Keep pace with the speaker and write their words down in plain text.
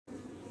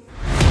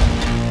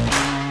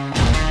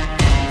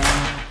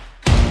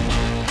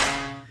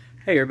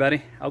Hey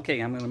everybody. Okay,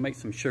 I'm going to make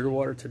some sugar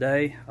water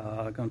today.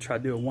 I'm going to try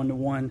to do a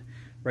 1-to-1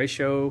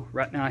 ratio.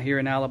 Right now here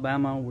in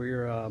Alabama,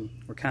 we're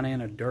kind of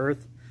in a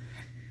dearth.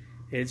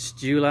 It's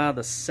July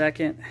the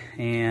 2nd,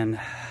 and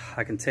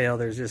I can tell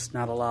there's just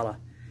not a lot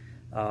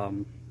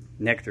of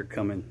nectar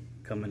coming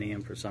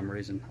in for some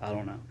reason. I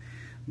don't know.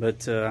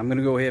 But I'm going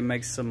to go ahead and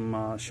make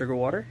some sugar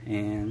water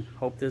and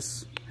hope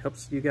this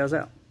helps you guys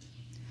out.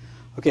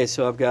 Okay,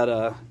 so I've got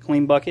a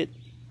clean bucket.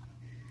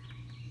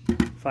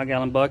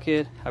 5-gallon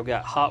bucket. I've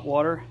got hot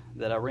water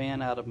that I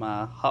ran out of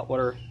my hot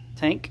water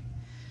tank.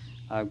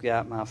 I've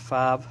got my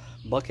 5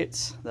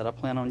 buckets that I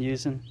plan on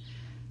using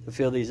to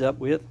fill these up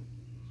with.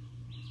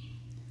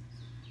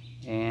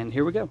 And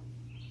here we go.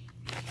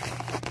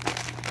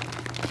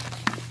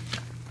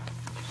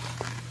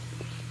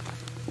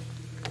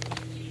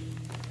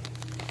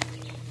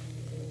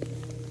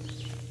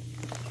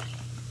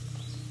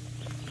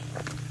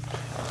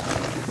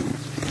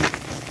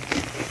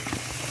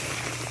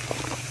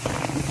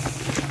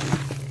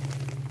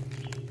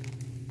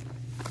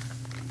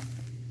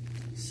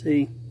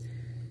 See,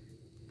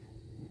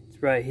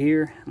 it's right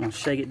here. I'm going to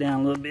shake it down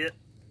a little bit.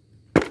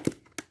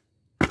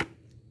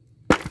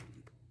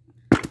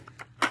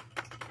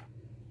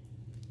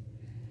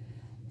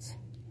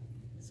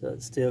 So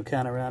it's still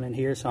kind of around in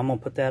here, so I'm going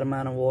to put that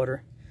amount of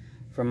water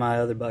from my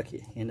other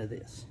bucket into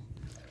this.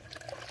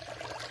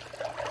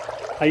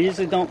 I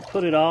usually don't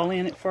put it all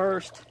in at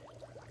first.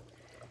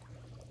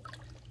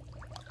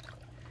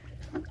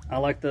 I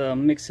like to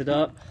mix it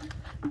up,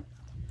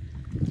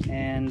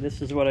 and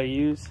this is what I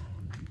use.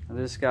 I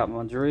just got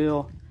my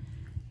drill,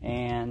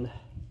 and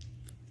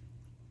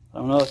I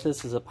don't know if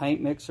this is a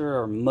paint mixer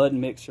or mud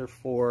mixer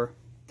for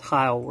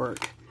tile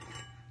work.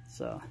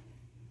 So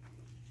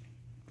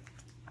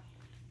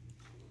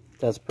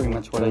that's pretty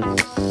much what I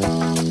use.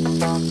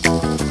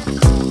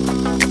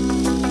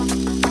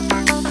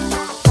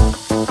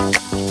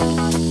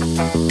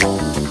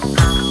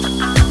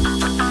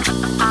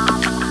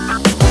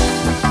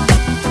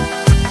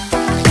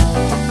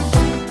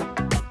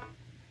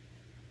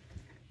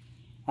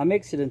 I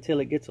mix it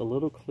until it gets a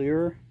little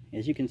clearer.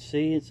 As you can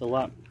see, it's a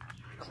lot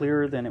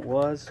clearer than it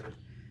was.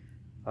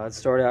 It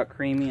started out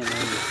creamy and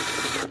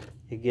then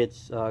it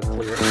gets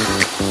clear.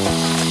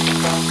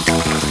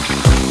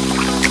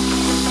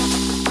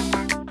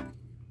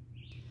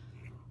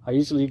 I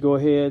usually go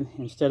ahead,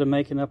 instead of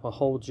making up a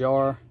whole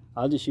jar,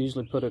 I just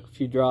usually put a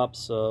few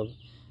drops of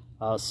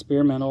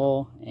spearmint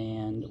oil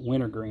and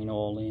wintergreen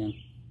oil in.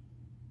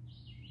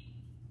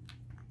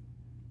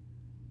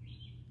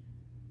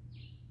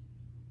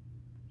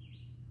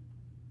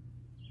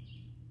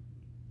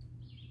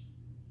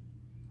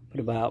 Put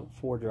about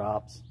 4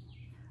 drops.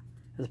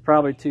 It's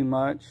probably too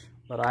much,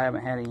 but I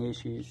haven't had any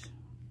issues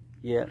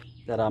yet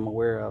that I'm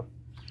aware of.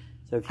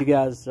 So if you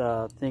guys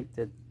think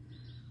that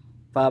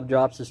 5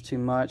 drops is too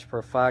much for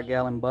a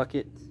 5-gallon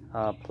bucket,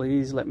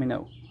 please let me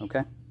know,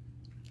 okay?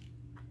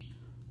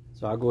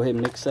 So I'll go ahead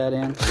and mix that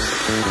in.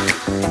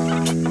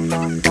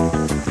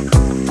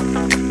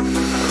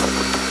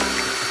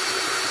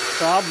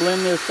 So I'll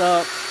blend this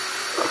up.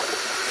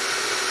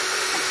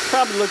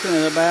 Probably looking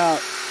at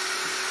about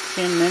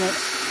 10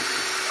 minutes.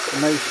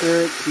 Make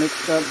sure it's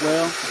mixed up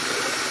well,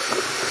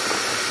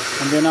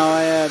 and then I'll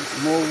add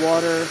more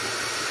water,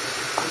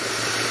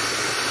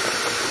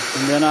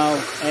 and then I'll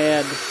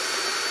add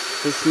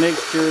this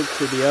mixture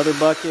to the other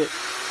bucket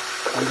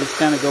and just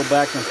kind of go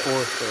back and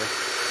forth there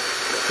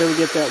until we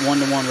get that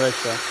 1-to-1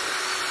 ratio.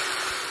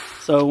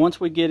 So once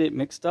we get it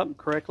mixed up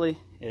correctly,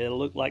 it'll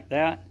look like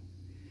that.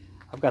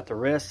 I've got the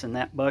rest in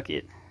that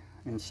bucket,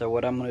 and so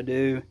what I'm going to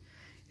do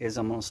is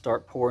I'm going to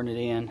start pouring it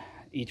in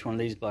each one of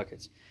these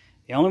buckets.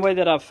 The only way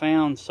that I've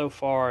found so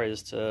far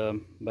is to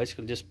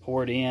basically just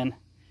pour it in,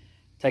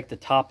 take the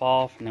top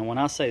off, and then when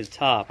I say the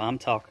top, I'm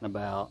talking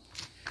about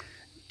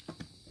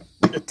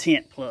the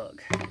tent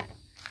plug.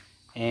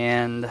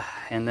 And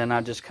then I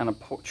just kind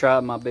of try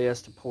my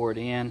best to pour it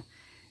in,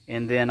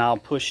 and then I'll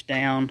push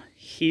down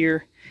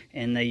here,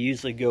 and they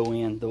usually go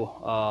in, the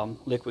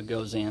liquid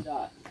goes in.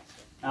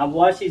 I've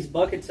washed these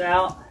buckets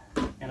out,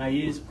 and I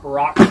use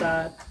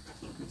peroxide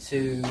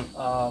to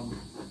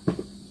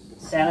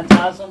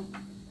sanitize them.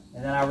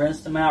 And then I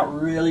rinsed them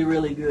out really,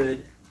 really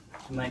good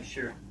to make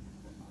sure.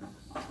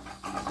 So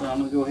I'm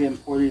going to go ahead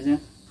and pour these in.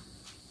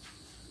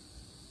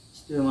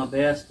 Just doing my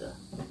best.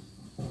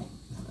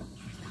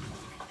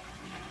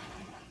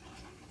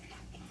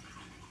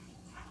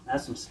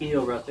 That's some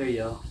skill right there,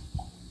 y'all.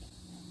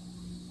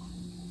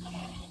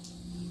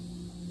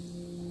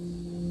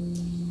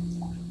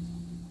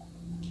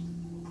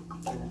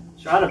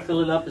 Try to fill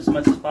it up as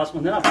much as possible.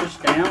 And then I push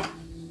down,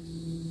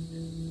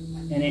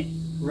 and it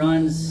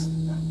runs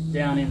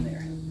down in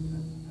there.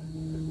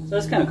 So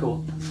that's kind of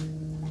cool.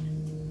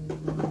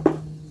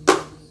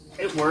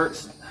 It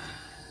works.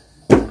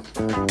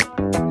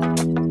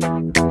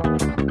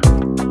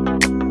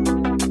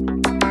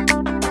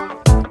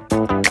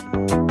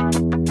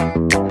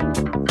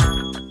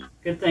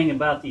 Good thing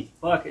about these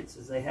buckets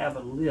is they have a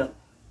lip.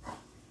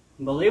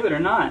 And believe it or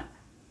not,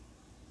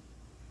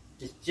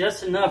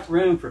 just enough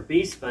room for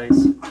bee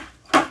space.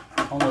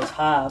 on those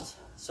hives,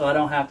 so I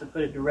don't have to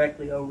put it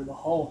directly over the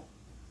hole.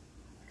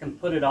 I can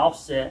put it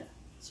offset,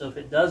 so if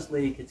it does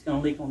leak, it's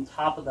going to leak on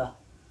top of the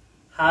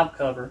hive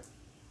cover,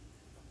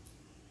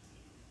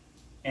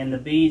 and the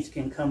bees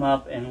can come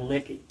up and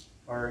lick it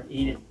or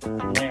eat it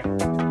from there.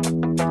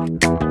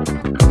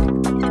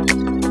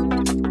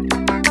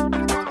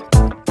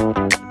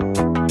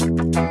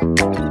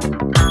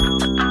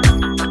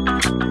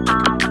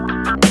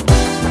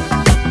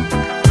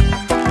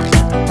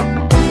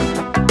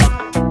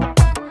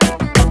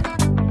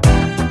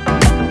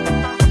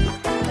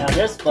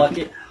 This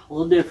bucket, a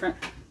little different.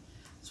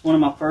 It's one of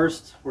my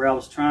first where I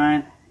was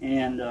trying,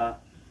 and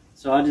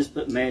so I just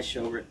put mesh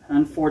over it.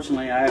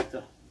 Unfortunately, I have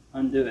to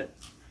undo it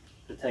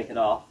to take it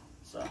off.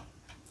 So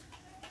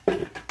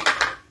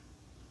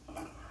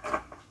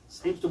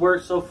seems to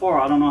work so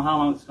far. I don't know how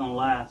long it's going to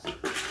last.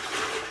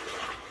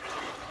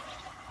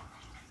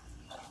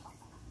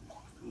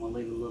 I'm going to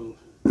leave a little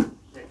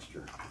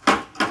extra.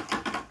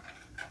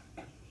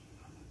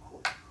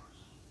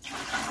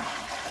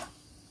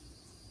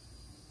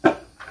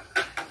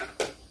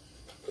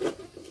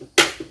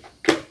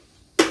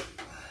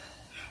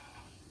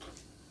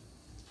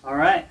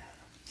 Alright,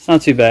 it's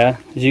not too bad.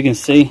 As you can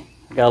see,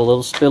 I got a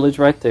little spillage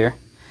right there.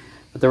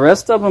 But the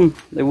rest of them,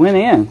 they went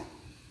in.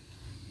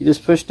 You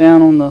just push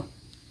down on the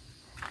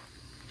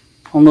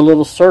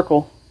little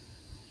circle,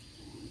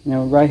 you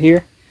know, right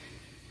here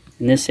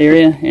in this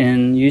area,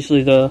 and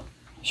usually the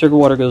sugar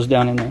water goes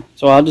down in there.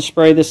 So I'll just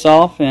spray this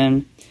off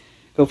and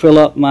go fill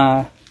up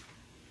my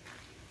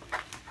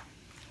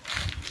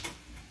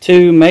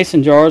 2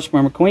 mason jars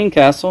from a queen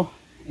castle,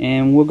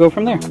 and we'll go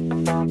from there.